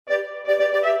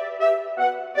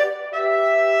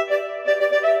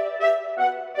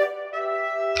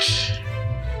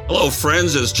Hello,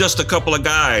 friends. It's just a couple of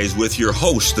guys with your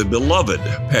host, the beloved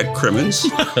Pat Crimmins,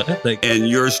 and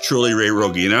yours truly, Ray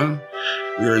Rogina.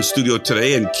 We're in studio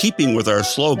today, and keeping with our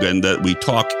slogan that we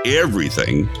talk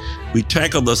everything, we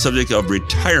tackle the subject of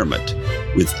retirement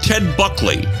with Ted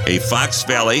Buckley, a Fox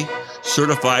Valley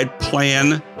certified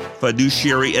plan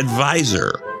fiduciary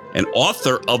advisor and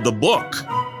author of the book,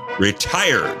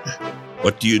 Retired: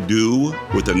 What Do You Do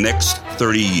with the Next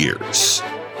 30 Years?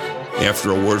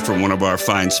 After a word from one of our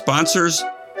fine sponsors,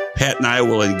 Pat and I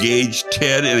will engage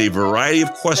Ted in a variety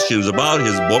of questions about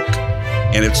his book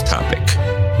and its topic,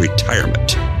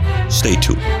 retirement. Stay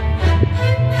tuned.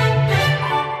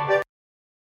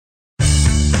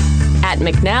 At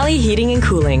McNally Heating and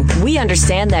Cooling, we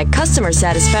understand that customer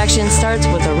satisfaction starts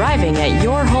with arriving at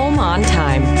your home on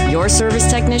time. Your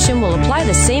service technician will apply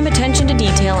the same attention to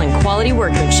detail and quality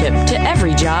workmanship to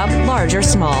every job, large or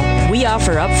small. We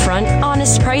offer upfront,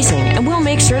 honest pricing, and we'll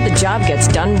make sure the job gets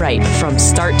done right from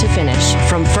start to finish.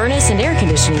 From furnace and air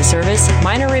conditioning service,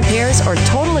 minor repairs, or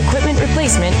total equipment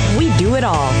replacement, we do it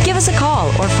all. Give us a call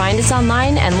or find us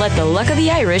online and let the luck of the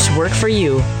Irish work for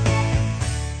you.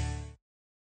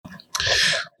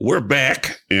 We're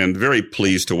back and very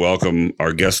pleased to welcome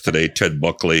our guest today, Ted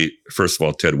Buckley. First of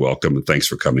all, Ted, welcome, and thanks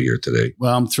for coming here today.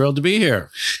 Well, I'm thrilled to be here.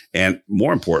 And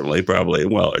more importantly,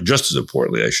 just as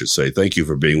importantly, I should say, thank you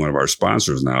for being one of our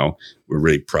sponsors now. We're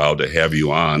really proud to have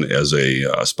you on as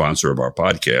a sponsor of our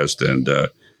podcast, and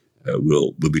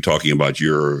we'll be talking about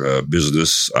your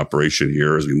business operation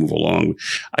here as we move along.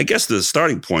 I guess the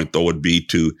starting point, though, would be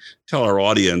to tell our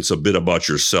audience a bit about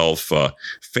yourself,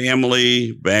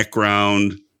 family,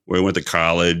 background, where you went to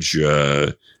college,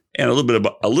 and a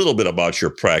little bit about your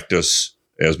practice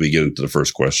as we get into the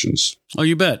first questions. Oh,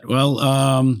 you bet. Well,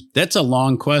 that's a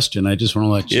long question. I just want to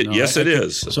let you know. Yes, it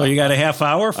is. So you got a half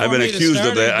hour for I've been accused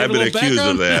of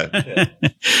that.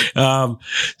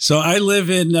 So I live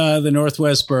in the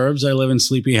Northwest Burbs. I live in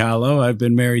Sleepy Hollow. I've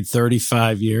been married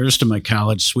 35 years to my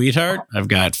college sweetheart. I've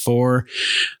got 4,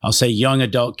 I'll say, young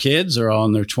adult kids. They're all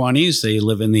in their 20s. They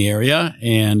live in the area.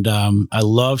 And I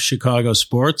love Chicago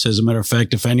sports. As a matter of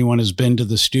fact, if anyone has been to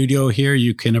the studio here,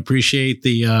 you can appreciate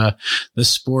the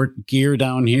sport gear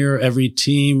down here. Every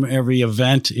team, every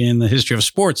event in the history of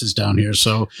sports is down here.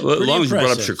 So, as long as you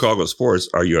brought up Chicago sports,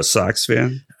 are you a Sox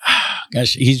fan?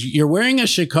 Gosh, you're wearing a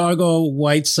Chicago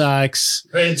White Sox.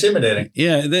 Very intimidating.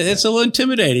 Yeah, it's a little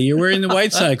intimidating. You're wearing the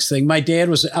White Sox thing.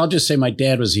 I'll just say my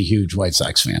dad was a huge White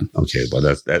Sox fan. Okay, well,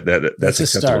 that's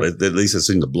acceptable. At least it's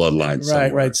in the bloodline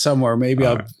somewhere. Right, somewhere. Maybe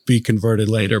I'll be converted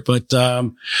later. But,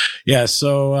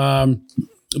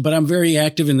 but I'm very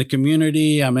active in the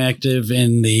community. I'm active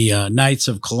in the Knights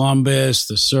of Columbus,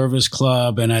 the Service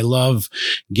Club, and I love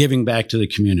giving back to the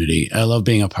community. I love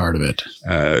being a part of it.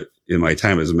 In my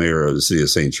time as mayor of the city of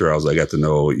St. Charles, I got to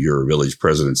know your village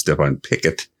president, Stefan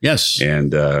Pickett. Yes.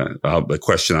 And the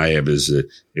question I have is,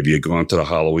 have you gone to the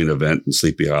Halloween event in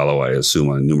Sleepy Hollow? I assume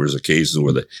on numerous occasions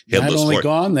where the headless Not only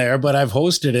gone there, but I've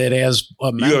hosted it as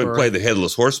a member. You haven't played the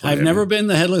Headless Horseman. I've never been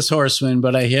the Headless Horseman,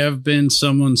 but I have been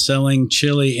someone selling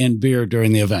chili and beer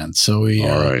during the event. So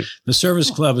the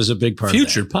Service Club is a big part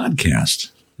Future of that.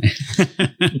 podcast.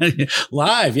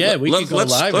 Live, yeah, we can go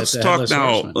live. Let's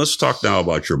talk now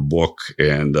about your book,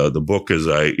 and the book, as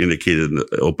I indicated in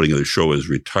the opening of the show, is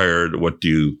Retired: What Do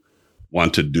You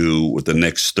Want to Do with the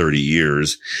Next 30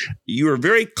 Years? You were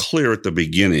very clear at the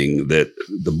beginning that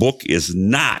the book is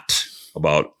not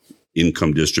about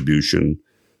income distribution,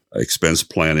 expense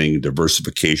planning,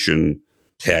 diversification,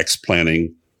 tax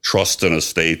planning, trust and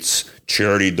estates,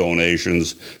 charity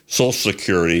donations, Social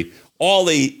Security, all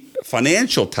the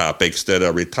financial topics that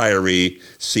a retiree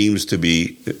seems to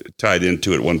be tied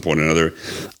into at one point or another.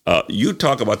 You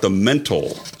talk about the mental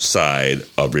side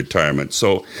of retirement.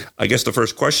 So I guess the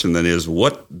first question then is,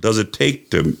 what does it take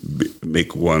to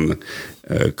make one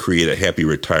create a happy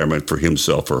retirement for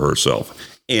himself or herself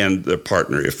and their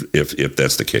partner, if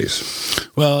that's the case?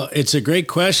 Well, it's a great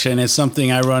question. It's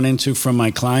something I run into from my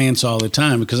clients all the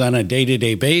time, because on a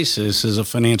day-to-day basis as a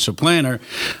financial planner,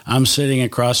 I'm sitting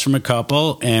across from a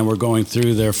couple and we're going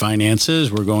through their finances.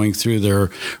 We're going through their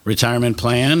retirement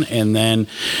plan. And then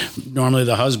normally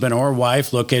the husband or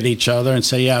wife look at each other and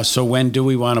say, yeah, so when do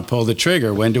we want to pull the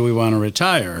trigger? When do we want to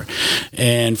retire?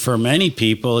 And for many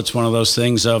people, it's one of those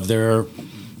things of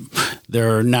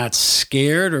they're not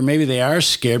scared, or maybe they are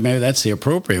scared. Maybe that's the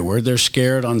appropriate word. They're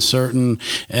scared, uncertain,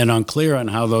 and unclear on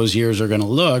how those years are going to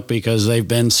look because they've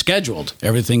been scheduled.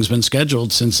 Everything's been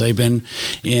scheduled since they've been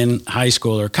in high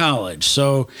school or college.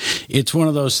 So it's one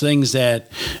of those things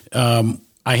that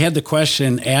I I had the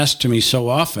question asked to me so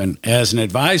often as an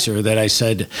advisor that I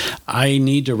said, I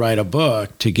need to write a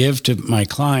book to give to my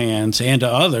clients and to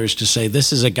others to say,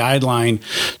 this is a guideline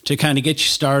to kind of get you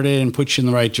started and put you in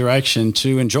the right direction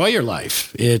to enjoy your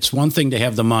life. It's one thing to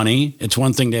have the money. It's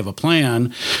one thing to have a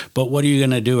plan, but what are you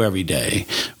going to do every day?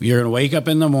 You're going to wake up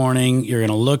in the morning, you're going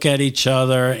to look at each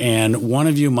other, and one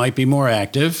of you might be more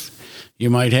active. You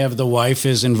might have the wife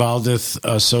is involved with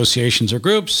associations or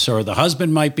groups, or the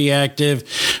husband might be active,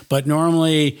 but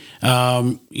normally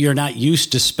you're not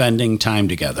used to spending time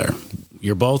together.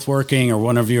 You're both working, or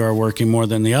one of you are working more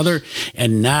than the other.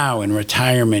 And now in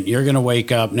retirement, you're going to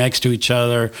wake up next to each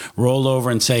other, roll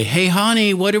over and say, hey,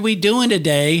 honey, what are we doing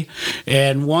today?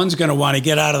 And one's going to want to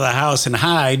get out of the house and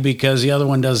hide because the other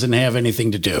one doesn't have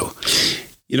anything to do.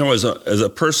 You know, as a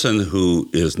person who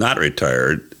is not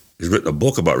retired, has written a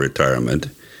book about retirement,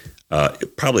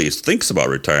 probably thinks about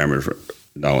retirement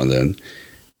now and then.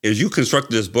 As you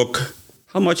constructed this book,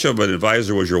 how much of an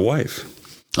advisor was your wife?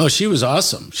 Oh, she was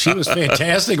awesome. She was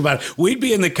fantastic about it. We'd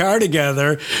be in the car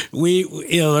together.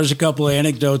 There's a couple of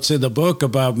anecdotes in the book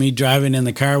about me driving in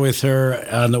the car with her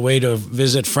on the way to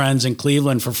visit friends in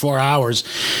Cleveland for 4 hours.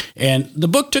 And the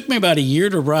book took me about a year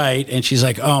to write. And she's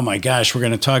like, oh my gosh, we're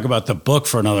going to talk about the book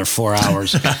for another 4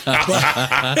 hours. Headed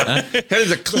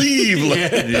to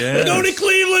Cleveland. Yeah. We're going to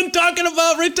Cleveland talking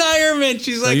about retirement.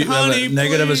 She's like, honey,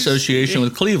 negative please. association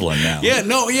with Cleveland now. Yeah,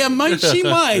 she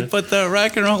might, but the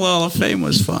Rock and Roll Hall of Fame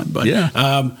was fun. But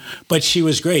but she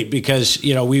was great because,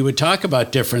 we would talk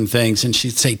about different things and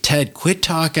she'd say, Ted, quit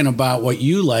talking about what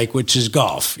you like, which is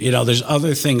golf. There's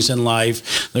other things in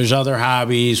life. There's other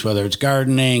hobbies, whether it's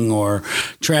gardening or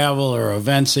travel or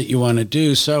events that you want to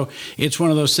do. So it's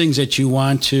one of those things that you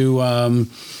want to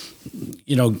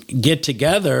get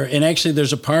together. And actually,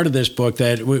 there's a part of this book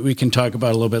that we can talk about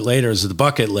a little bit later is the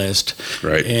bucket list.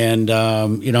 Right. And,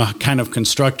 kind of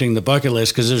constructing the bucket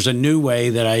list, because there's a new way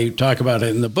that I talk about it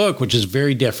in the book, which is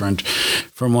very different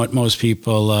from what most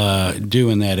people do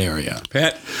in that area.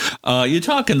 Pat? You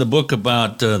talk in the book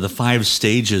about the 5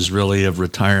 stages, really, of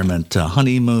retirement.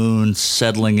 Honeymoon,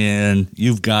 settling in,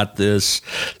 you've got this,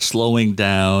 slowing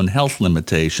down, health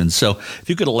limitations. So if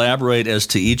you could elaborate as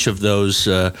to each of those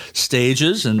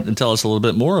stages and tell us a little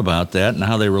bit more about that and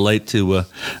how they relate to a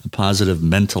positive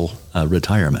mental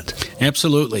retirement.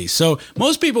 Absolutely. So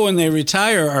most people, when they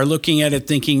retire, are looking at it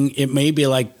thinking it may be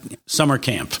like summer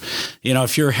camp.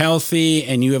 If you're healthy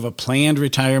and you have a planned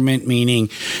retirement, meaning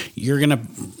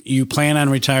you plan on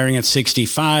retiring at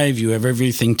 65, you have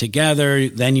everything together,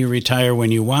 then you retire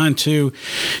when you want to.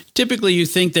 Typically, you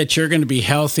think that you're going to be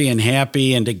healthy and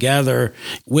happy and together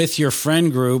with your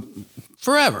friend group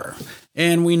forever.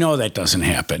 And we know that doesn't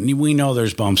happen. We know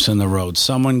there's bumps in the road.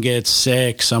 Someone gets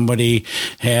sick. Somebody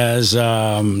has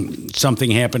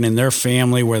something happen in their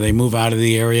family where they move out of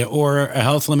the area, or a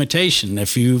health limitation.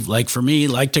 If you, like for me,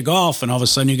 like to golf and all of a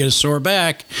sudden you get a sore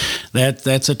back,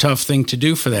 that's a tough thing to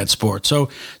do for that sport. So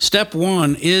step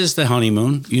one is the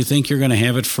honeymoon. You think you're going to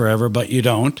have it forever, but you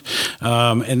don't.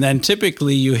 And then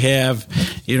typically you have,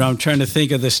 I'm trying to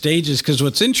think of the stages, because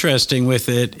what's interesting with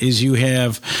it is you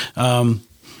have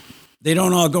they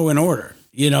don't all go in order.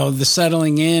 The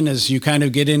settling in is you kind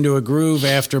of get into a groove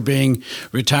after being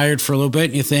retired for a little bit,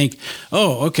 and you think,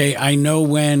 oh, okay, I know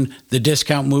when the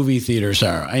discount movie theaters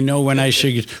are. I know when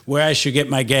where I should get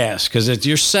my gas, because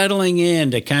you're settling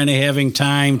in to kind of having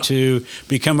time to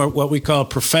become what we call a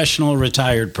professional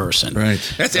retired person.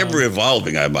 Right. That's ever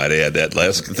evolving, I might add, that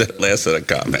last set of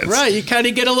comments. Right. You kind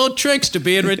of get a little tricks to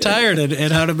being retired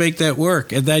and how to make that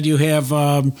work. And then you have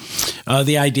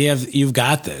the idea of you've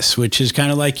got this, which is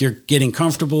kind of like you're getting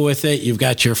comfortable with it. You've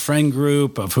got your friend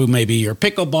group of who maybe you're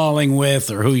pickleballing with,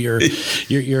 or who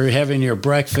you're having your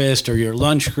breakfast or your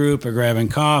lunch group, or grabbing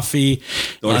coffee.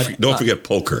 Don't forget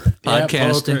poker.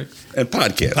 Podcasting. Poker. And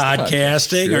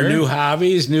Podcasting Sure. or new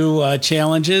hobbies, new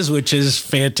challenges, which is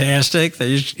fantastic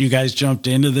that you guys jumped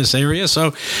into this area.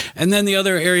 So, and then the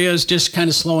other area is just kind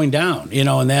of slowing down,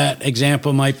 and that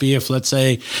example might be if, let's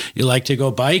say, you like to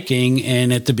go biking,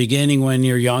 and at the beginning when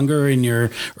you're younger, in your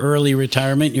early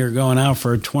retirement, you're going out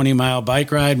for a 20-mile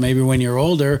bike ride. Maybe when you're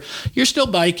older, you're still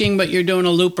biking, but you're doing a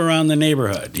loop around the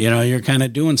neighborhood. You're kind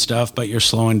of doing stuff, but you're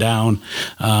slowing down.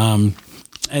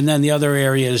 And then the other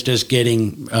area is just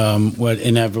getting what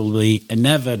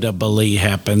inevitably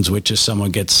happens, which is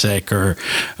someone gets sick, or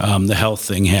the health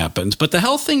thing happens. But the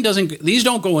health thing these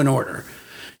don't go in order.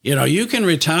 You can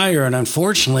retire and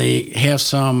unfortunately have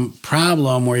some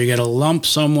problem where you get a lump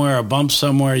somewhere, a bump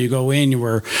somewhere. You go in, you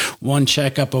were one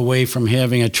checkup away from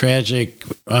having a tragic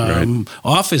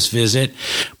office visit,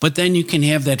 but then you can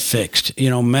have that fixed.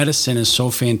 Medicine is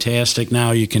so fantastic now.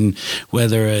 You can,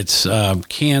 whether it's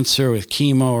cancer with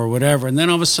chemo or whatever, and then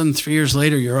all of a sudden 3 years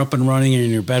later, you're up and running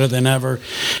and you're better than ever.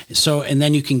 So, and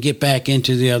then you can get back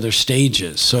into the other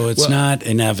stages. So it's not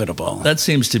inevitable. That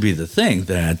seems to be the thing,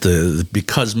 that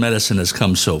because medicine has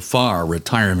come so far,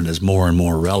 retirement is more and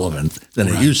more relevant than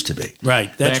it used to be.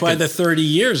 Right. That's why the 30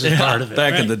 years is part of it.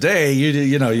 Back in the day,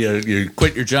 you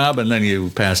quit your job and then you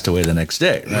passed away the next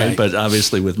day. Right? But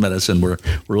obviously with medicine, we're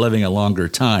living a longer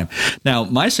time. Now,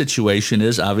 my situation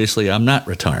is obviously I'm not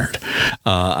retired.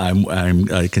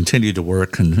 I continue to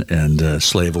work and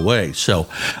slave away. So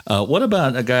what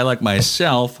about a guy like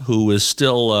myself who is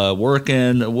still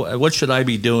working? What should I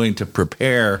be doing to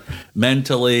prepare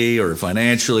mentally or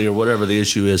financially or whatever the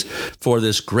issue is for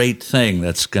this great thing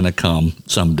that's going to come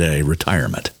someday,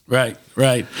 retirement? Right.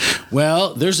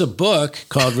 Well, there's a book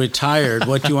called Retired,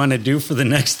 What You Want to Do for the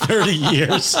Next 30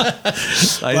 Years.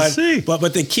 I see.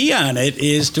 But the key on it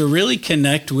is to really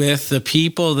connect with the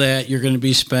people that you're going to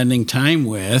be spending time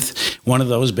with, one of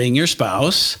those being your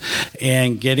spouse,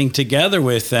 and getting together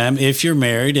with them. If you're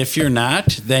married, if you're not,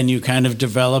 then you kind of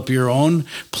develop your own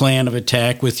plan of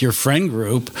attack with your friend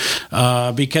group,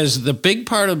 because the big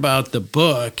part about the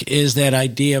book is that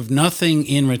idea of nothing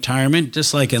in retirement,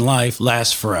 just like in life,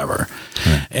 lasts forever.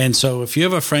 Right. And so if you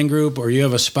have a friend group or you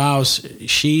have a spouse,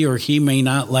 she or he may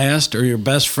not last, or your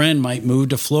best friend might move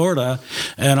to Florida,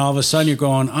 and all of a sudden you're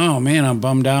going, oh man, I'm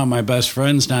bummed out, my best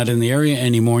friend's not in the area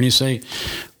anymore. And you say,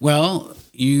 well,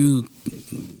 you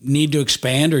need to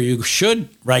expand, or you should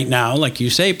right now, like you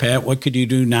say, Pat, what could you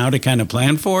do now to kind of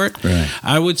plan for it? Right.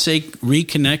 I would say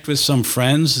reconnect with some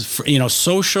friends.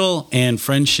 Social and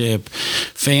friendship,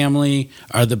 family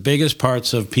are the biggest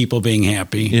parts of people being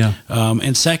happy. Yeah.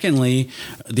 And secondly,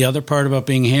 the other part about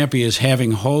being happy is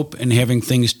having hope and having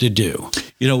things to do.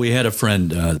 We had a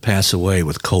friend pass away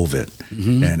with COVID.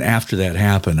 Mm-hmm. And after that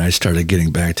happened, I started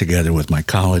getting back together with my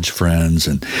college friends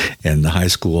and the high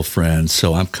school friends.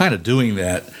 So I'm kind of doing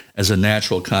that as a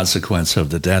natural consequence of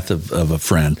the death of a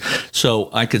friend. So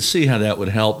I could see how that would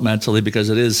help mentally, because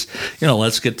it is,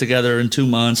 let's get together in 2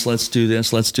 months, let's do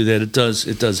this, let's do that. It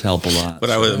does help a lot. But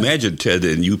I would imagine, Ted,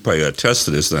 and you probably attest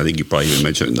to this, and I think you probably even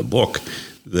mentioned it in the book,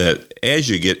 that as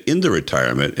you get into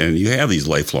retirement and you have these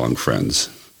lifelong friends,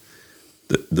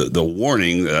 the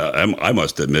warning, I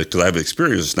must admit, because I've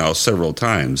experienced this now several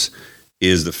times,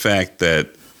 is the fact that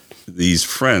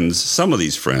some of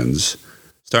these friends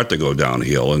start to go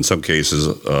downhill. In some cases,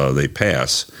 they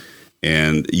pass.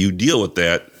 And you deal with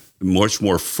that much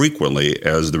more frequently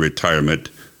as the retirement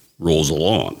rolls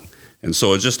along. And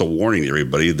so it's just a warning to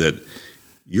everybody that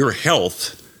your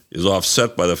health is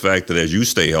offset by the fact that as you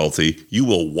stay healthy, you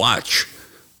will watch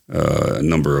a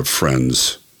number of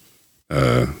friends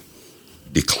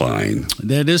decline.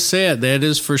 That is sad. That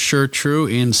is for sure true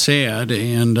and sad.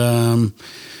 And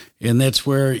that's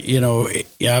where,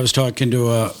 I was talking to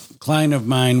a client of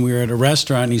mine. We were at a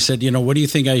restaurant, and he said, what do you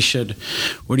think I should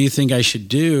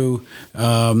do?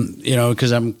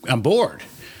 Because I'm bored.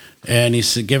 And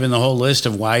he's given the whole list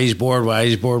of why he's bored.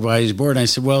 And I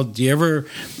said, well, do you ever,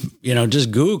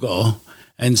 just Google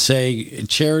and say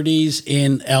charities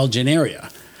in Elgin area?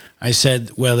 I said,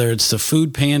 whether it's the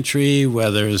food pantry,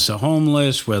 whether it's the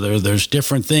homeless, whether there's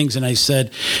different things. And I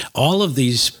said, all of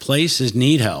these places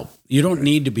need help. You don't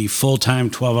need to be full-time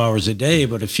 12 hours a day,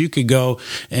 but if you could go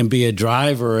and be a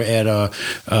driver at a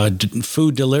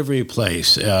food delivery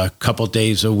place a couple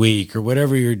days a week or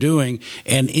whatever you're doing,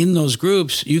 and in those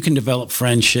groups, you can develop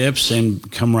friendships and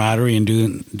camaraderie and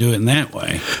do it in that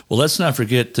way. Well, let's not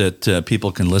forget that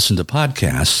people can listen to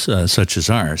podcasts such as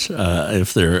ours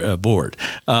if they're bored.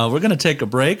 We're going to take a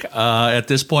break at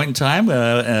this point in time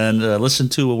and listen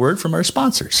to a word from our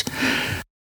sponsors.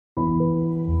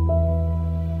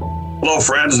 Hello,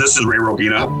 friends. This is Ray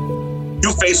Rogina.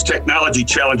 You face technology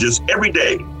challenges every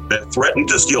day that threaten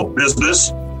to steal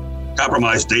business,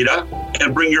 compromise data,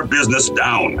 and bring your business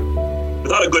down.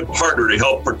 Without a good partner to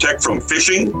help protect from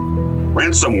phishing,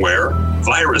 ransomware,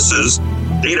 viruses,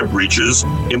 data breaches,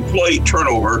 employee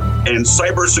turnover, and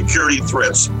cybersecurity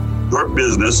threats, your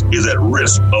business is at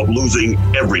risk of losing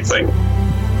everything.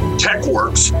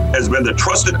 TechWorks has been the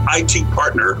trusted IT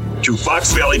partner to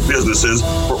Fox Valley businesses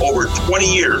for over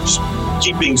 20 years,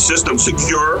 keeping systems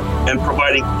secure and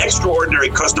providing extraordinary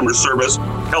customer service,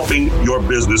 helping your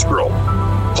business grow.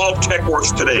 Call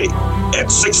TechWorks today at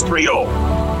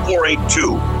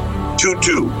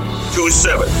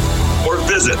 630-482-2227 or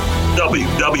visit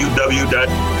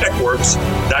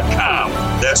www.techworks.com.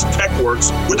 That's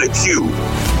TechWorks with a Q.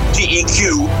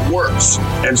 TEQ Works,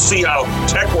 and see how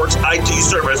TechWorks IT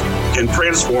service can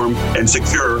transform and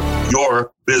secure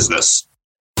your business.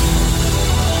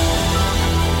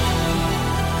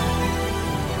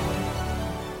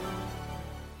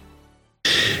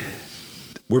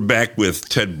 We're back with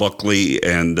Ted Buckley,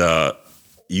 and Ted,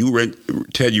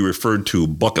 you referred to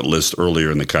bucket list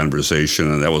earlier in the conversation,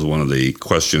 and that was one of the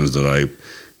questions that I've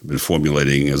been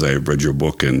formulating as I've read your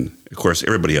book. And of course,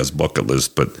 everybody has bucket lists,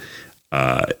 but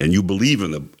and you believe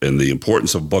in the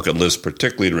importance of bucket lists,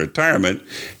 particularly in retirement,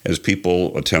 as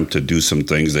people attempt to do some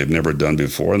things they've never done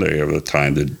before, and they have the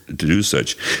time to do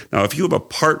such. Now, if you have a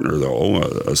partner, though,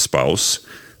 a spouse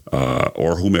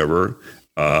or whomever,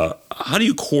 how do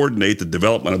you coordinate the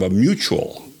development of a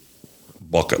mutual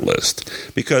bucket list?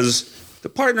 Because the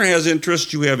partner has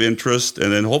interest, you have interest,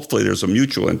 and then hopefully there's a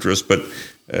mutual interest. But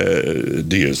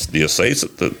do you say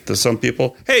to some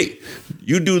people, hey,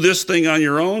 you do this thing on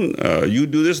your own, you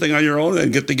do this thing on your own,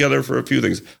 and get together for a few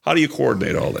things? How do you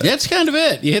coordinate all that? That's kind of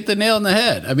it. You hit the nail on the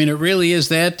head. I mean, it really is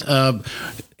that.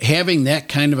 Having that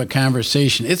kind of a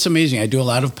conversation, it's amazing. I do a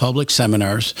lot of public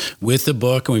seminars with the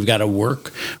book, and we've got a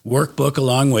workbook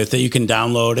along with it. You can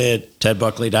download it at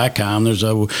tedbuckley.com. There's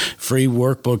a free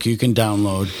workbook you can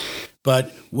download.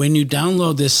 But when you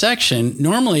download this section,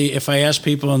 normally if I ask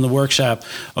people in the workshop,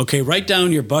 okay, write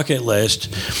down your bucket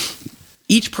list,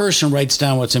 each person writes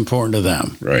down what's important to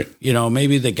them. Right. You know,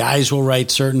 maybe the guys will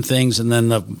write certain things, and then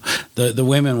the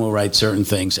women will write certain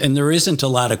things. And there isn't a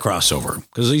lot of crossover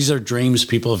because these are dreams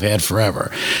people have had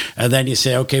forever. And then you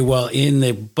say, okay, well, in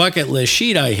the bucket list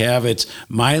sheet I have, it's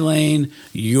my lane,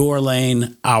 your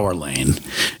lane, our lane.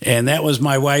 And that was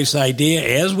my wife's idea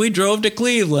as we drove to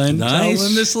Cleveland. Nice.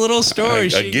 Telling this little story.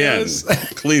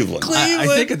 Cleveland. I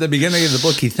think at the beginning of the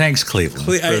book, he thanks Cleveland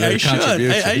for their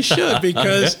contribution. I should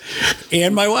because...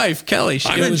 And my wife, Kelly.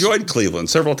 I've enjoyed Cleveland.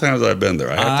 Several times I've been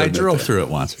there. I drove through it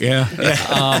once. Yeah.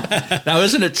 Now,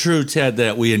 isn't it true, Ted,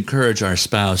 that we encourage our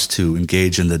spouse to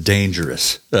engage in the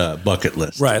dangerous bucket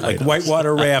list? Right, like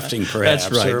whitewater rafting, perhaps.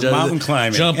 That's right. Or mountain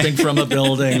climbing. Jumping from a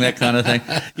building, that kind of thing.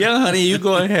 Yeah, honey, you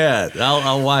go ahead.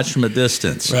 I'll watch from a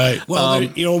distance. Right. Well,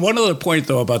 one other point,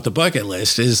 though, about the bucket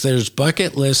list is there's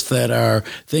bucket lists that are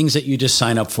things that you just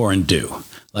sign up for and do.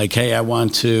 Like, hey, I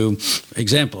want to,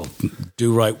 example,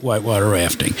 do whitewater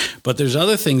rafting. But there's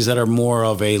other things that are more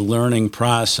of a learning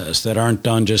process that aren't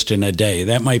done just in a day.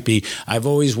 That might be, I've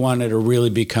always wanted to really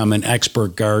become an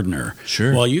expert gardener.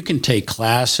 Sure. Well, you can take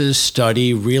classes,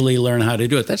 study, really learn how to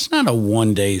do it. That's not a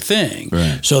one-day thing.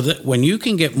 Right. So that when you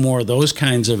can get more of those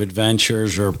kinds of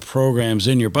adventures or programs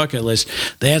in your bucket list,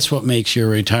 that's what makes your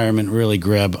retirement really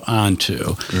grab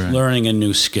onto, learning a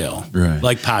new skill,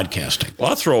 like podcasting. Well,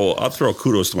 I'll throw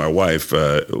kudos to my wife.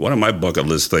 One of my bucket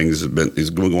list things is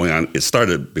going on. It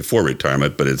started before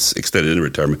retirement, but it's extended into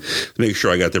retirement. To make sure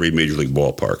I got to every major league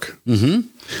ballpark. Mm-hmm.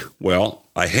 Well,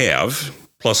 I have,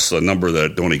 plus a number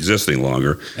that don't exist any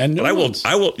longer. And but I will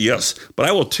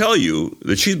tell you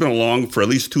that she's been along for at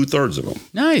least 2/3 of them.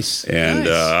 Nice. And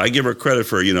I give her credit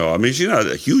for, she's not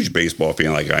a huge baseball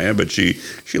fan like I am, but she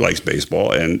likes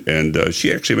baseball, and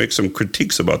she actually makes some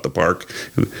critiques about the park.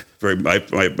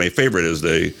 My favorite is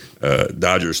the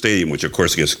Dodger Stadium, which of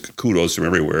course gets kudos from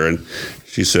everywhere. And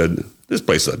she said, this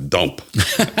place is a dump.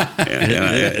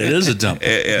 It is a dump.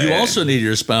 You also need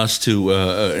your spouse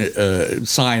to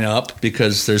sign up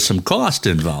because there's some cost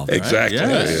involved. Right? Exactly.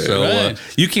 Yes. So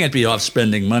you can't be off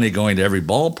spending money going to every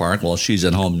ballpark while she's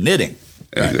at home knitting.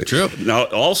 Right. True. Now,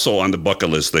 also on the bucket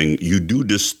list thing, you do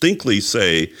distinctly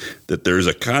say that there's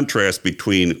a contrast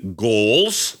between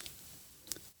goals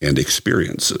and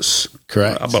experiences.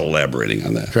 Correct. How about elaborating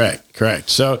on that? Correct.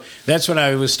 So that's what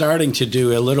I was starting to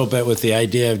do a little bit with the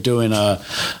idea of doing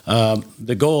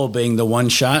the goal being the one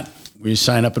shot where you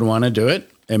sign up and want to do it.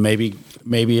 And maybe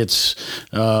it's,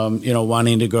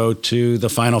 wanting to go to the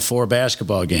Final Four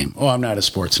basketball game. Oh, I'm not a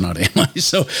sports nut, am I?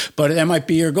 So, but that might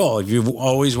be your goal if you've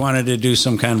always wanted to do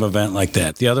some kind of event like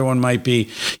that. The other one might be,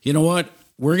 you know what?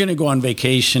 We're going to go on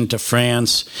vacation to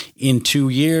France in 2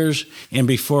 years, and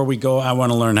before we go, I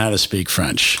want to learn how to speak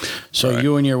French. So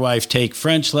you and your wife take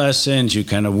French lessons, you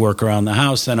kind of work around the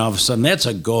house, then all of a sudden that's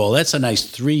a goal. That's a nice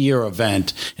 3-year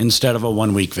event instead of a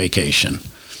 1-week vacation.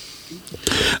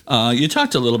 You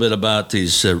talked a little bit about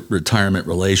these retirement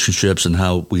relationships and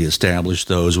how we establish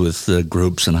those with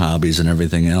groups and hobbies and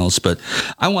everything else. But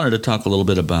I wanted to talk a little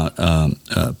bit about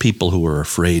people who are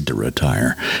afraid to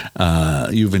retire.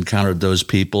 You've encountered those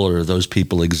people, or those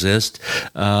people exist.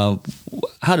 How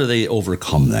do they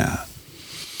overcome that?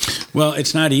 Well,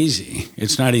 it's not easy.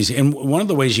 It's not easy. And one of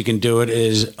the ways you can do it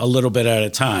is a little bit at a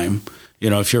time.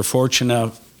 If you're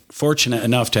fortunate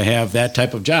enough to have that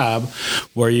type of job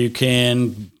where you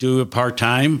can do it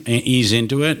part-time and ease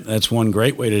into it. That's one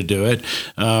great way to do it.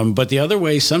 But the other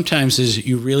way sometimes is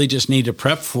you really just need to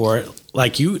prep for it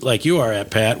like you are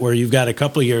at, Pat, where you've got a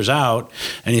couple of years out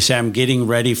and you say, I'm getting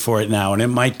ready for it now. And it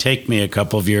might take me a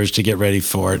couple of years to get ready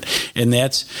for it. And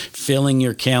that's filling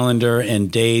your calendar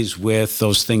and days with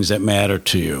those things that matter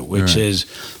to you, which is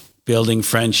building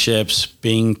friendships,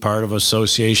 being part of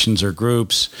associations or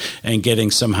groups, and getting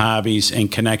some hobbies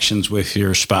and connections with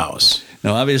your spouse.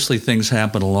 Now, obviously, things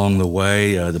happen along the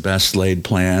way, the best laid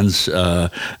plans.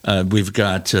 We've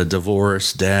got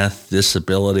divorce, death,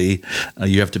 disability.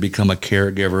 You have to become a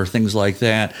caregiver, things like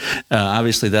that.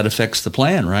 Obviously, that affects the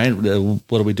plan, right?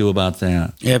 What do we do about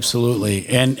that? Absolutely.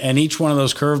 And each one of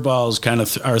those curveballs kind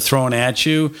of are thrown at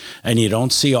you, and you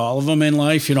don't see all of them in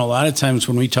life. A lot of times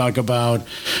when we talk about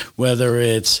whether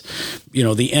it's,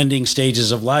 the ending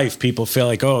stages of life, people feel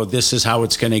like, oh, this is how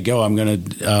it's going to go. I'm going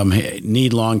to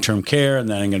need long-term care, and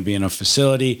then I'm going to be in a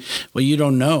facility. Well, you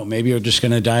don't know. Maybe you're just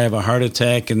going to die of a heart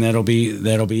attack, and that'll be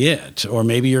it. Or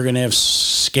maybe you're going to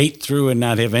skate through and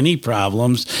not have any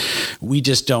problems. We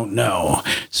just don't know.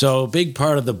 So a big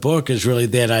part of the book is really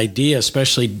that idea,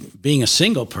 especially being a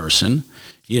single person,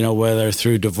 whether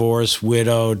through divorce,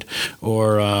 widowed,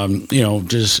 or,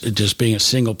 just being a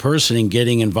single person and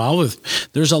getting involved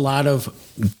with. There's a lot of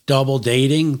double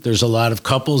dating. There's a lot of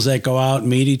couples that go out and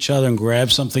meet each other and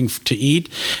grab something to eat.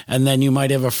 And then you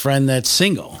might have a friend that's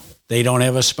single. They don't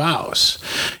have a spouse.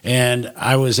 And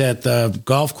I was at the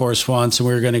golf course once, and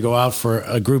we were going to go out for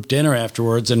a group dinner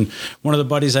afterwards. And one of the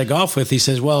buddies I golf with, he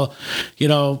says, well,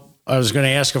 I was going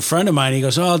to ask a friend of mine. He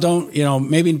goes, "Oh,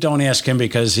 maybe don't ask him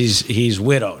because he's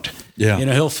widowed. Yeah,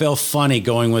 he'll feel funny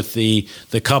going with the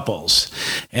couples."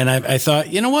 And I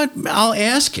thought, you know what? I'll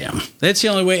ask him. That's the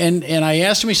only way. And I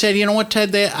asked him. He said, "You know what,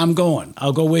 Ted? I'm going.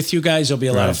 I'll go with you guys. It'll be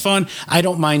a lot of fun. I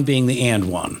don't mind being the and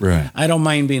one. Right. I don't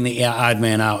mind being the odd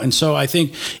man out." And so I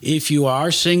think if you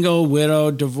are single,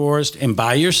 widowed, divorced, and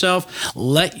by yourself,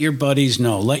 let your buddies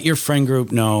know. Let your friend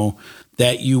group know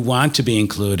that you want to be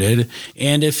included.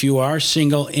 And if you are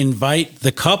single, invite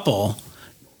the couple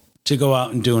to go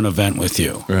out and do an event with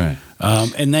you. Right.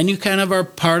 And then you kind of are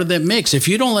part of that mix. If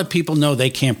you don't let people know,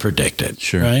 they can't predict it.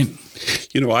 Sure. Right.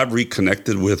 I've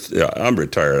reconnected with, I'm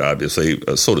retired, obviously,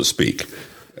 so to speak.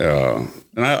 And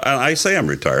I say I'm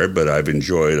retired, but I've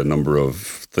enjoyed a number of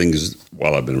things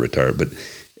while I've been retired. But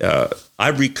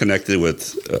I've reconnected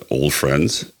with old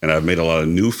friends, and I've made a lot of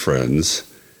new friends.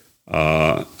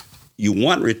 You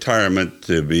want retirement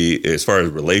to be, as far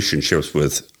as relationships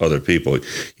with other people,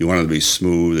 you want it to be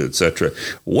smooth, etc.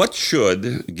 What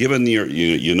should, given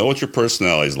you know what your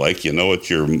personality is like, you know what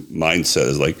your mindset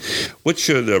is like, what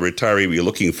should a retiree be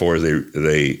looking for as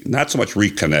they not so much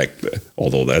reconnect,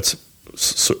 although that's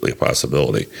certainly a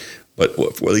possibility, but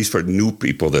at least for new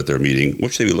people that they're meeting,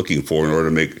 what should they be looking for in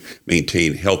order to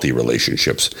maintain healthy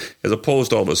relationships, as opposed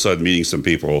to all of a sudden meeting some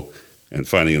people and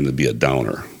finding them to be a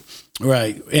downer?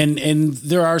 Right. And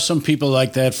there are some people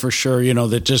like that for sure,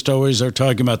 that just always are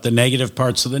talking about the negative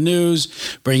parts of the news,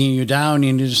 bringing you down,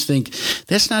 and you just think,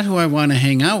 that's not who I want to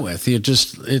hang out with.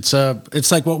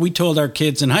 It's like what we told our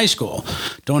kids in high school.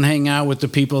 Don't hang out with the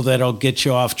people that'll get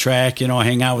you off track,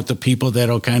 hang out with the people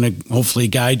that'll kind of hopefully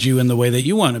guide you in the way that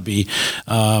you want to be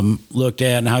looked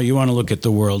at and how you want to look at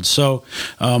the world. So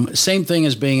same thing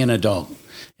as being an adult.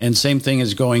 And same thing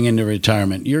as going into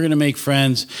retirement. You're going to make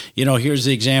friends. Here's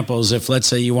the examples. If, let's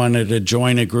say, you wanted to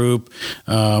join a group,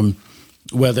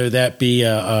 whether that be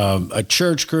a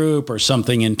church group or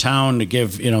something in town to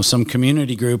give, some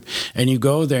community group, and you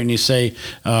go there and you say,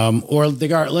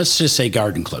 let's just say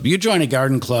garden club. You join a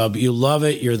garden club, you love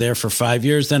it, you're there for 5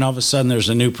 years, then all of a sudden there's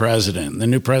a new president. The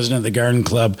new president of the garden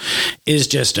club is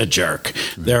just a jerk.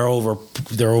 They're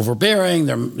overbearing,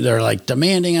 they're like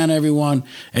demanding on everyone,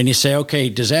 and you say, okay,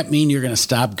 does that mean you're going to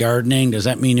stop gardening? Does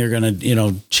that mean you're going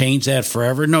to, change that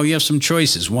forever? No, you have some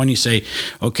choices. One, you say,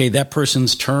 okay, that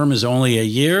person's term is only a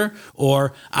year,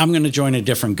 or I'm going to join a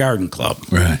different garden club.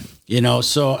 Right.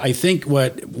 So I think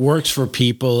what works for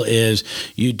people is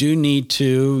you do need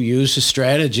to use a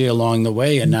strategy along the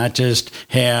way and not just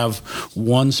have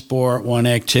one sport, one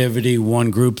activity,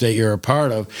 one group that you're a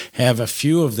part of. Have a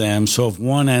few of them. So if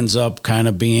one ends up kind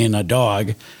of being a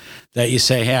dog, that you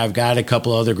say, hey, I've got a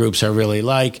couple other groups I really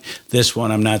like. This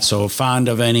one I'm not so fond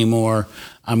of anymore.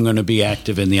 I'm going to be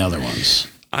active in the other ones.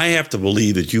 I have to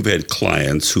believe that you've had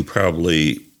clients who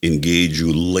probably engage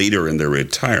you later in their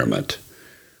retirement,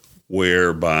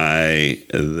 whereby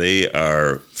they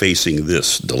are facing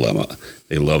this dilemma.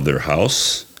 They love their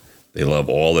house, They love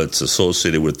all that's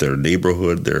associated with their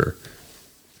neighborhood, their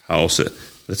house.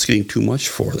 That's getting too much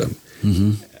for them.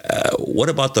 What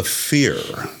about the fear?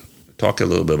 Talk a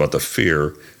little bit about the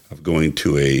fear of going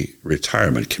to a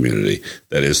retirement community.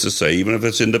 That is to say, even if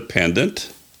it's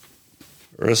independent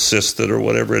or assisted or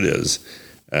whatever it is,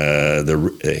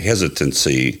 the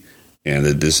hesitancy and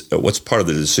what's part of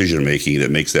the decision making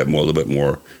that makes that a little bit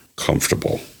more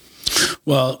comfortable.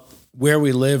 Well, where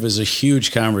we live is a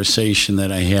huge conversation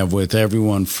that I have with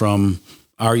everyone from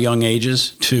our young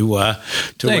ages to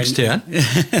thanks, Ted.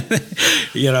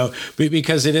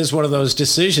 Because it is one of those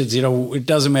decisions. It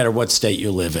doesn't matter what state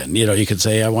you live in. You could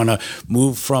say I want to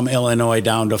move from Illinois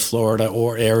down to Florida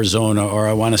or Arizona, or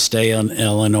I want to stay in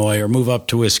Illinois or move up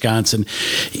to Wisconsin.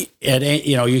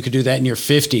 You could do that in your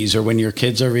 50s or when your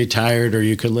kids are retired, or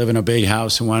you could live in a big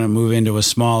house and want to move into a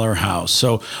smaller house.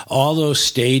 So all those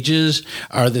stages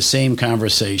are the same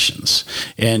conversations.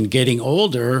 And getting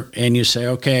older, and you say,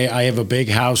 okay, I have a big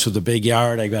house with a big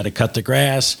yard. I got to cut the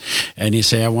grass. And you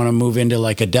say, I want to move into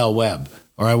like a Del Webb,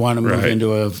 or I want to move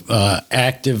into a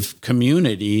active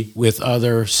community with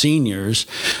other seniors.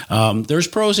 There's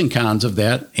pros and cons of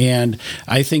that. And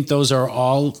I think those are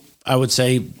all, I would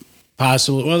say,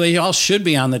 possible. Well, they all should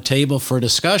be on the table for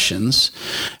discussions,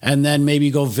 and then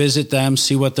maybe go visit them,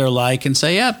 see what they're like, and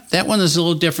say, yeah, that one is a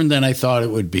little different than I thought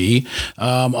it would be.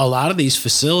 A lot of these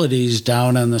facilities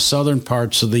down in the southern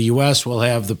parts of the U.S. will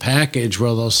have the package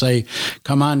where they'll say,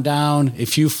 come on down.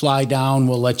 If you fly down,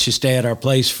 we'll let you stay at our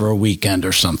place for a weekend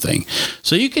or something.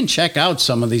 So you can check out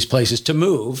some of these places to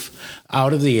move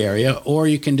out of the area, or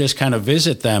you can just kind of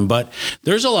visit them. But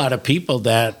there's a lot of people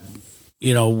that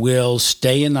will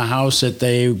stay in the house that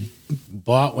they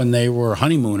bought when they were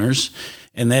honeymooners,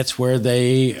 and that's where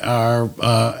they are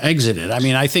exited. I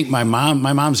mean, I think my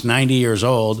mom's 90 years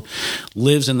old,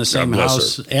 lives in the same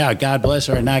house. Her. Yeah, God bless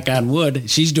her, knock on wood.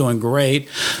 She's doing great.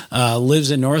 Lives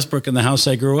in Northbrook in the house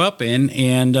I grew up in,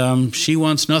 and she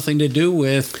wants nothing to do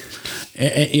with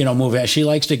moving. She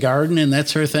likes to garden, and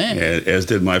that's her thing. As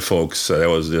did my folks. That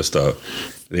was just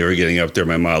they were getting up there.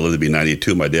 My mom lived to be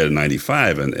 92, my dad at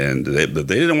 95, and they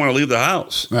didn't want to leave the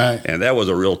house. Right. And that was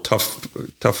a real tough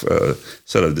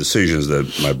set of decisions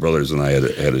that my brothers and I had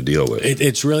to deal with.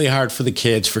 It's really hard for the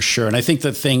kids, for sure. And I think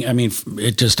the thing,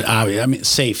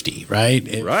 safety,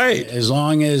 right? Right. As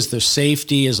long as there's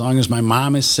safety, as long as my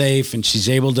mom is safe and she's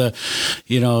able to,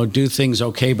 do things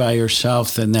okay by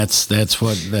herself, then that's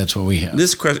what we have.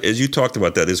 This question, as you talked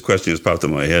about that, this question has popped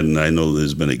in my head, and I know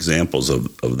there's been examples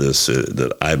of this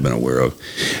that I've been aware of.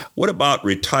 What about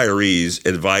retirees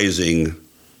advising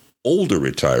older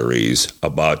retirees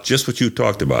about just what you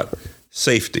talked about,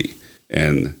 safety,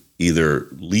 and either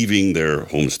leaving their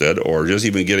homestead or just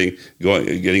even getting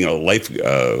a life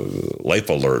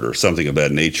alert or something of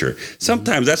that nature?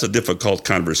 Sometimes that's a difficult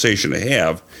conversation to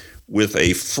have with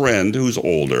a friend who's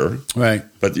older, right?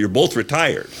 But you're both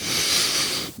retired.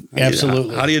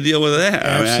 Absolutely. How do you deal with that?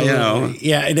 Absolutely.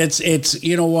 Yeah, and it's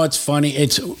what's funny?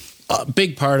 It's a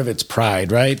big part of it's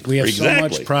pride, right? We have so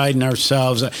much pride in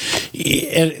ourselves.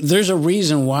 There's a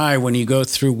reason why when you go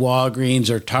through Walgreens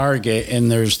or Target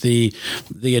and there's the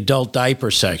adult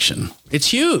diaper section, it's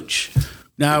huge.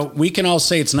 Now, we can all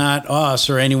say it's not us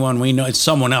or anyone we know. It's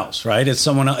someone else, right? It's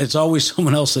someone else. It's always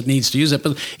someone else that needs to use it,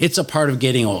 but it's a part of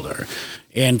getting older.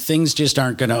 And things just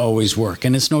aren't going to always work.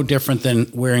 And it's no different than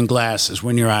wearing glasses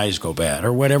when your eyes go bad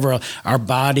or whatever. Our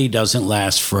body doesn't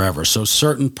last forever. So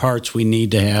certain parts we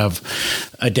need to have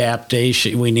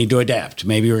adaptation. We need to adapt.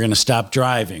 Maybe we're going to stop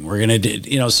driving. We're going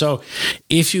to, so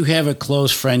if you have a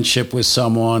close friendship with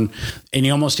someone and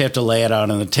you almost have to lay it out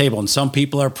on the table, and some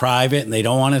people are private and they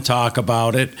don't want to talk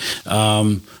about it.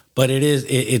 But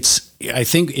it's, I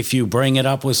think if you bring it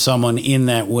up with someone in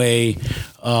that way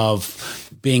of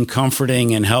being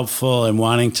comforting and helpful and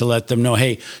wanting to let them know,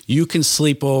 hey, you can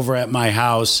sleep over at my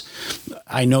house.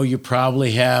 I know you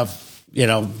probably have,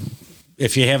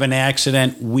 if you have an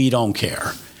accident, we don't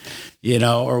care,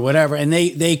 or whatever. And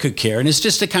they could care. And it's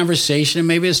just a conversation. And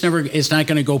maybe it's not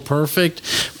going to go perfect.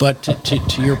 But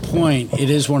to your point, it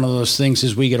is one of those things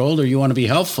as we get older, you want to be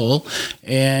helpful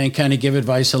and kind of give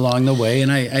advice along the way.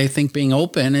 And I think being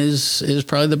open is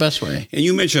probably the best way. And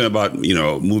you mentioned about,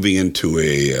 moving into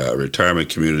a retirement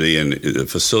community, and the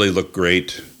facility looked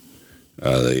great.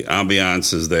 The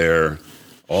ambiance is there.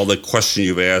 All the questions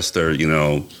you've asked are,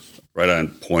 right on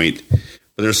point.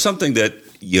 But there's something that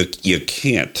you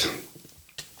can't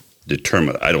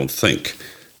determine, I don't think.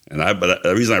 But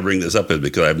the reason I bring this up is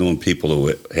because I've known people who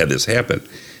had this happen.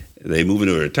 They move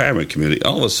into a retirement community.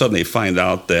 All of a sudden, they find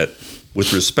out that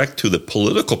with respect to the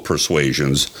political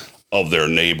persuasions of their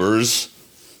neighbors,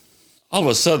 all of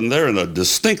a sudden they're in a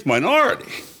distinct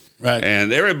minority. Right.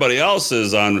 And everybody else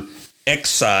is on X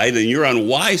side and you're on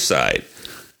Y side.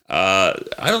 I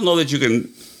don't know that you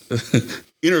can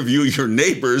interview your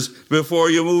neighbors before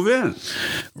you move in.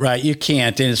 Right, you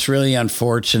can't, and it's really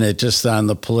unfortunate just on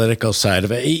the political side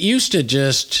of it. It used to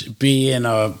just be in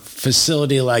a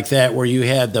facility like that where you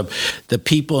had the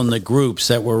people in the groups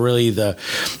that were really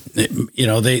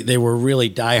they were really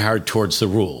diehard towards the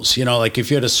rules. Like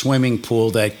if you had a swimming pool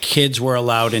that kids were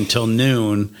allowed until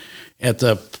noon at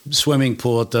the swimming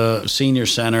pool at the senior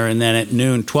center, and then at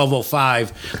noon,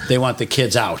 12:05, they want the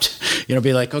kids out.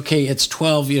 Be like, okay, it's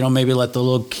 12, maybe let the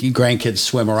little grandkids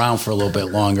swim around for a little bit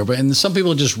longer. And some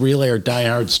people just really are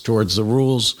diehards towards the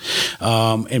rules,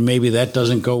 and maybe that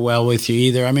doesn't go well with you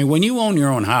either. I mean, when you own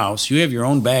your own house, you have your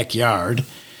own backyard,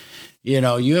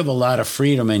 you have a lot of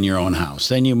freedom in your own house.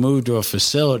 Then you move to a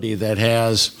facility that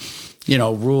has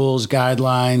rules,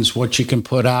 guidelines, what you can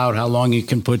put out, how long you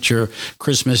can put your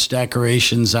Christmas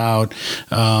decorations out.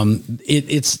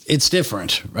 It's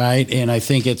different, right? And I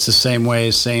think it's the same way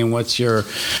as saying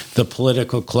the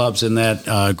political clubs in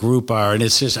that group are. And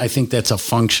it's just, I think that's a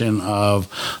function of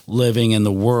living in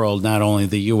the world, not only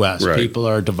the U.S. Right. People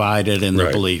are divided in their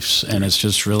Right. beliefs, and it's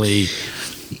just really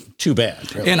too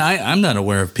bad. Really. And I'm not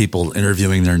aware of people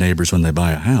interviewing their neighbors when they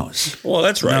buy a house. Well,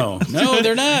 that's right. No,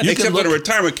 they're not. Except in a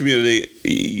retirement community,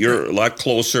 you're a lot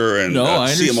closer and I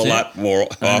see them a understand. lot more I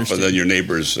often understand. than your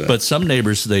neighbors. But some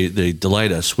neighbors, they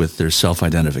delight us with their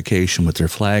self-identification, with their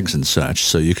flags and such,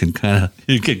 so you can kind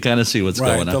of see what's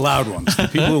Right, going on. the loud ones, the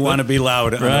people who want to be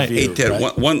loud. Right. Hey, Ted,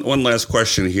 right? one last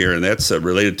question here, and that's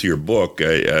related to your book.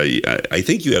 I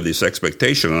think you have this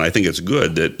expectation, and I think it's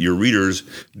good, that your readers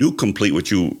do complete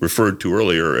what you referred to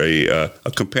earlier,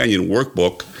 a companion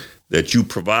workbook that you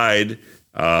provide,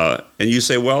 and you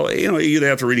say, well, either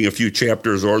after reading a few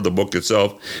chapters or the book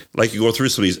itself, like you go through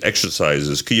some of these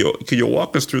exercises. Could you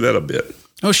walk us through that a bit?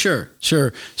 Oh, sure.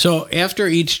 So after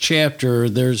each chapter,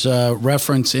 there's a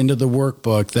reference into the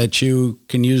workbook that you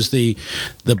can use the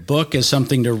book as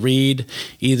something to read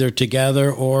either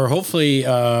together or hopefully,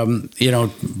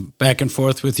 back and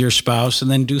forth with your spouse,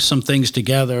 and then do some things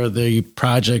together, the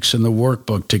projects and the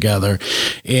workbook together.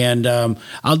 And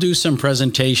I'll do some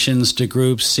presentations to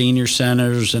groups, senior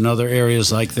centers, and other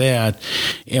areas like that.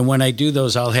 And when I do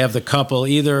those, I'll have the couple,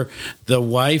 either the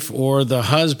wife or the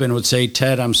husband would say,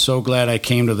 Ted, I'm so glad I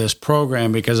came to this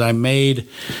program because I made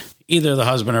either the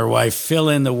husband or wife fill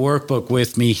in the workbook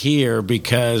with me here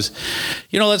because,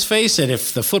 let's face it,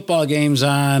 if the football game's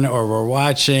on or we're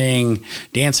watching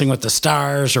Dancing with the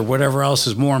Stars or whatever else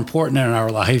is more important in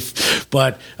our life,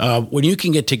 but when you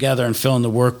can get together and fill in the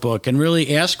workbook and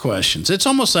really ask questions, it's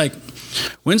almost like,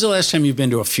 when's the last time you've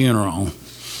been to a funeral?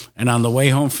 And on the way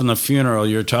home from the funeral,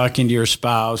 you're talking to your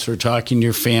spouse or talking to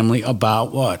your family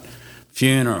about what?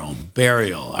 Funeral,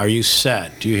 burial. Are you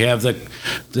set? Do you have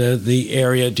the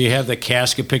area? Do you have the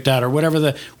casket picked out, or whatever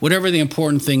the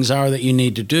important things are that you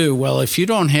need to do? Well, if you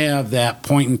don't have that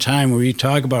point in time where you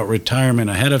talk about retirement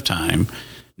ahead of time,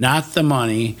 not the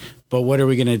money, but what are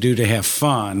we going to do to have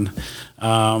fun?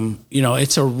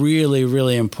 It's a really,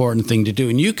 really important thing to do.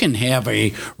 And you can have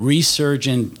a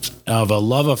resurgence of a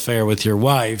love affair with your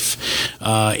wife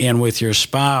and with your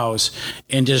spouse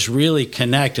and just really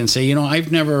connect and say,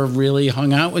 I've never really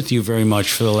hung out with you very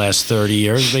much for the last 30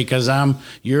 years because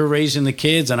you're raising the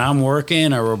kids and I'm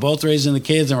working, or we're both raising the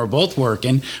kids and we're both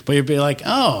working. But you'd be like,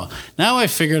 oh, now I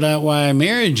figured out why I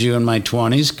married you in my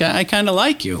 20s. I kind of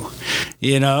like you,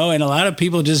 and a lot of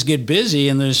people just get busy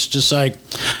and there's just like,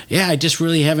 yeah, I just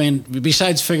really haven't,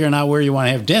 besides figuring out where you want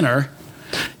to have dinner,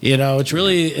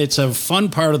 it's a fun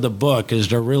part of the book is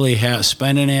to really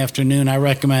spend an afternoon. I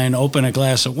recommend open a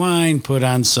glass of wine, put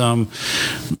on some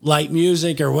light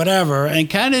music or whatever, and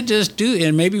kind of just do it.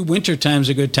 And maybe wintertime's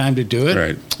a good time to do it.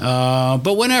 Right.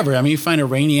 But whenever. I mean, you find a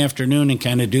rainy afternoon and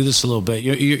kind of do this a little bit.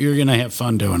 You're going to have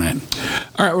fun doing it.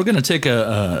 All right, we're going to take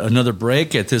another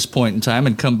break at this point in time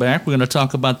and come back. We're going to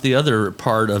talk about the other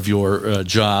part of your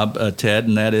job, Ted,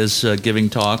 and that is giving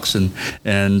talks and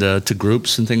to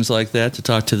groups and things like that, to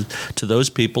talk to those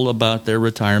people about their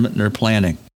retirement and their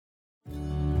planning.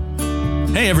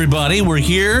 Hey everybody, we're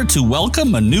here to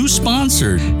welcome a new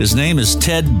sponsor. His name is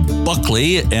Ted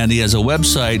Buckley, and he has a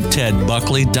website,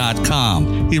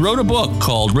 tedbuckley.com. He wrote a book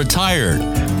called Retired.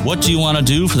 What do you want to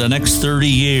do for the next 30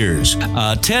 years?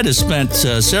 Ted has spent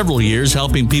several years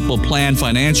helping people plan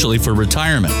financially for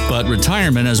retirement. But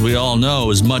retirement, as we all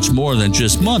know, is much more than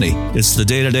just money. It's the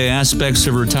day-to-day aspects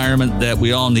of retirement that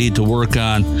we all need to work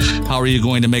on. How are you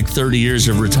going to make 30 years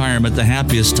of retirement the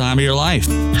happiest time of your life?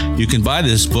 You can buy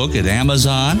this book at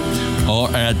Amazon or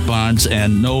at Barnes &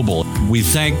 Noble. we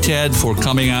thank Ted for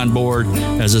coming on board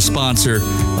as a sponsor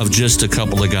of Just a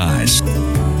Couple of Guys.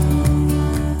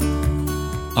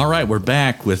 All right, we're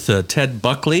back with Ted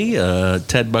Buckley,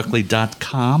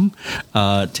 tedbuckley.com.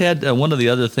 Ted, one of the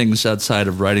other things outside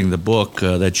of writing the book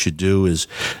that you do is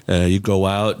you go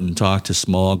out and talk to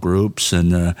small groups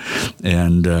and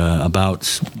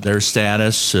about their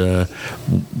status. Are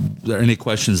there any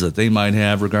questions that they might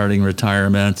have regarding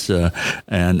retirement?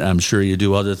 And I'm sure you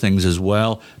do other things as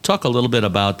well. Talk a little bit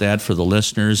about that for the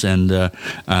listeners and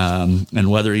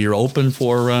whether you're open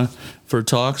for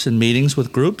talks and meetings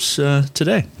with groups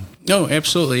today. No,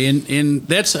 absolutely. And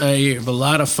that's a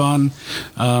lot of fun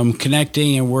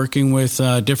connecting and working with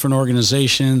different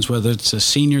organizations, whether it's a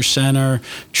senior center,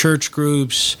 church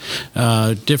groups,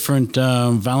 different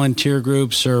volunteer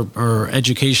groups or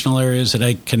educational areas that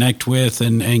I connect with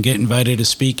and get invited to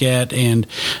speak at. And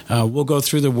we'll go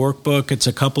through the workbook. It's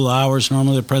a couple hours,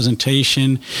 normally the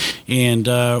presentation. And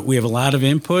we have a lot of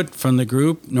input from the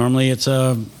group. Normally it's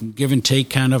a give and take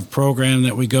kind of program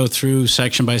that we go through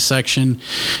section by section.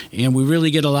 And we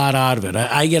really get a lot out of it.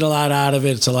 I get a lot out of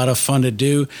it. It's a lot of fun to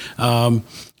do. And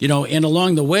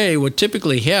along the way, what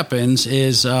typically happens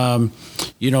is,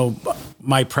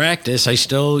 my practice, I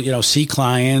still, see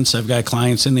clients. I've got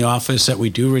clients in the office that we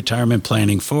do retirement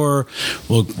planning for.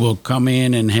 We'll come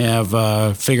in and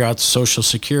have figure out the Social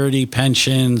Security,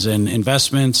 pensions, and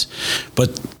investments.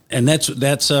 And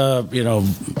that's a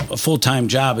full-time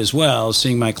job as well,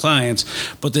 seeing my clients.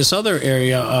 But this other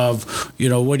area of,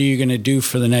 what are you going to do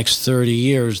for the next 30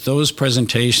 years? Those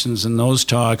presentations and those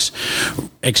talks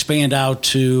expand out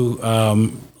to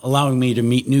allowing me to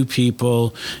meet new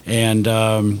people. And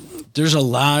there's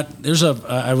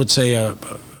I would say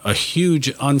a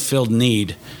huge unfilled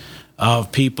need of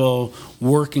people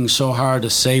working so hard to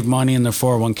save money in their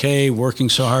 401k, working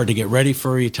so hard to get ready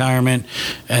for retirement.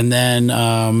 And then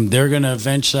they're going to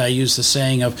eventually, I use the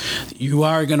saying of, you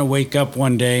are going to wake up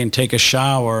one day and take a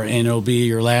shower and it'll be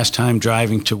your last time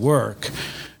driving to work.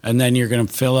 And then you're going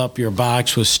to fill up your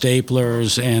box with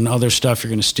staplers and other stuff you're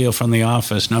going to steal from the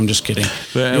office. No, I'm just kidding.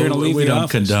 But you're going to leave we the don't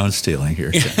office. Condone stealing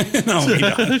here. No, we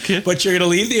don't. Okay. But you're going to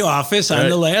leave the office on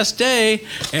the last day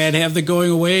and have the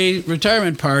going away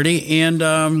retirement party.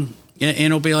 And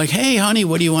it'll be like, hey, honey,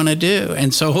 what do you want to do?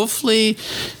 And so hopefully,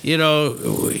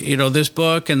 this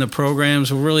book and the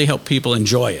programs will really help people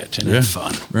enjoy it and have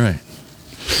fun. Right.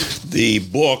 The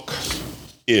book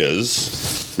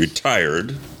is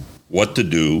Retired: What to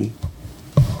Do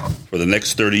for the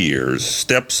Next 30 Years,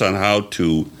 Steps on How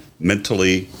to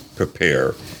Mentally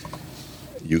Prepare.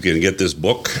 You can get this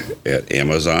book at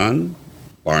Amazon,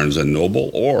 Barnes &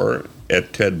 Noble, or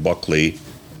at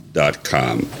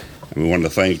tedbuckley.com. And we want to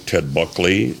thank Ted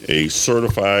Buckley, a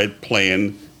certified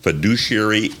plan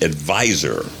fiduciary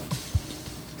advisor,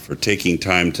 for taking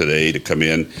time today to come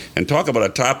in and talk about a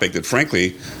topic that,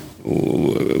 frankly,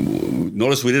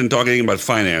 notice we didn't talk anything about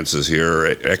finances here,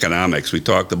 economics. We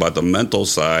talked about the mental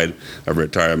side of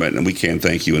retirement, and we can't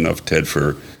thank you enough, Ted,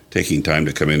 for taking time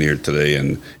to come in here today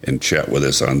and chat with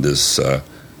us on this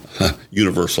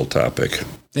universal topic.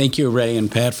 Thank you, Ray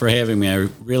and Pat, for having me. I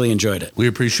really enjoyed it. We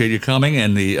appreciate you coming,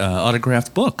 and the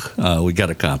autographed book we got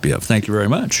a copy of. Thank you very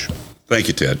much. Thank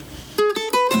you, Ted.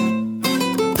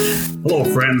 Hello,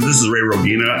 friends. This is Ray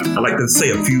Rogina. I'd like to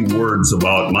say a few words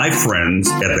about my friends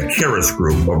at the Karis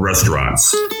Group of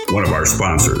Restaurants, one of our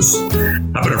sponsors.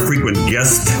 I've been a frequent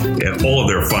guest at all of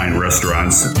their fine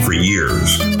restaurants for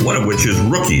years, one of which is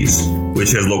Rookies,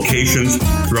 which has locations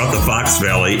throughout the Fox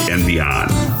Valley and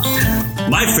beyond.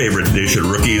 My favorite dish at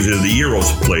Rookies is the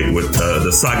gyros plate with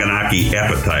the Saganaki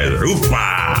appetizer.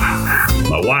 Oopa!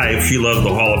 My wife, she loves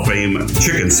the Hall of Fame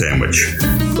chicken sandwich.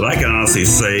 But I can honestly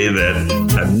say that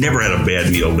I've never had a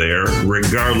bad meal there,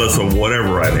 regardless of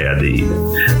whatever I've had to eat.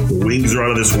 The wings are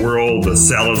out of this world. The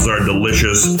salads are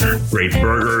delicious. Great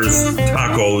burgers,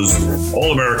 tacos,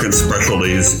 all American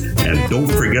specialties. And don't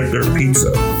forget their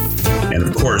pizza. And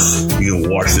of course, you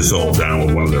can wash this all down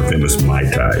with one of their famous Mai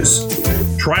Tais.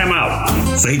 Try them out.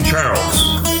 St. Charles,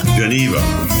 Geneva,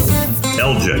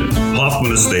 Elgin,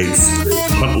 Hoffman Estates,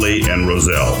 Huntley, and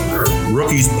Roselle.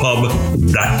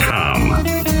 RookiesPub.com.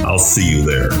 I'll see you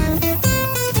there.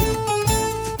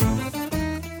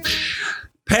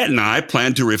 Pat and I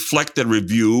plan to reflect and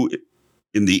review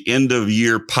in the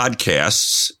end-of-year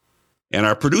podcasts, and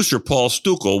our producer, Paul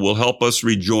Stukel, will help us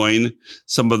rejoin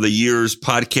some of the year's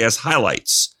podcast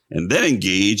highlights and then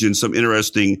engage in some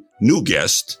interesting new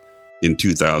guests in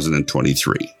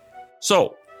 2023.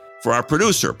 So, for our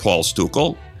producer, Paul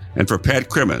Stukel, and for Pat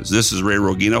Crimmins, this is Ray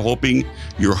Rogina, hoping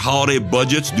your holiday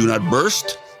budgets do not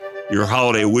burst, your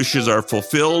holiday wishes are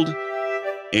fulfilled,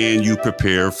 and you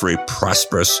prepare for a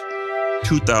prosperous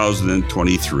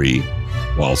 2023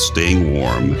 while staying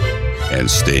warm and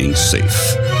staying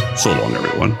safe. So long,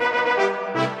 everyone.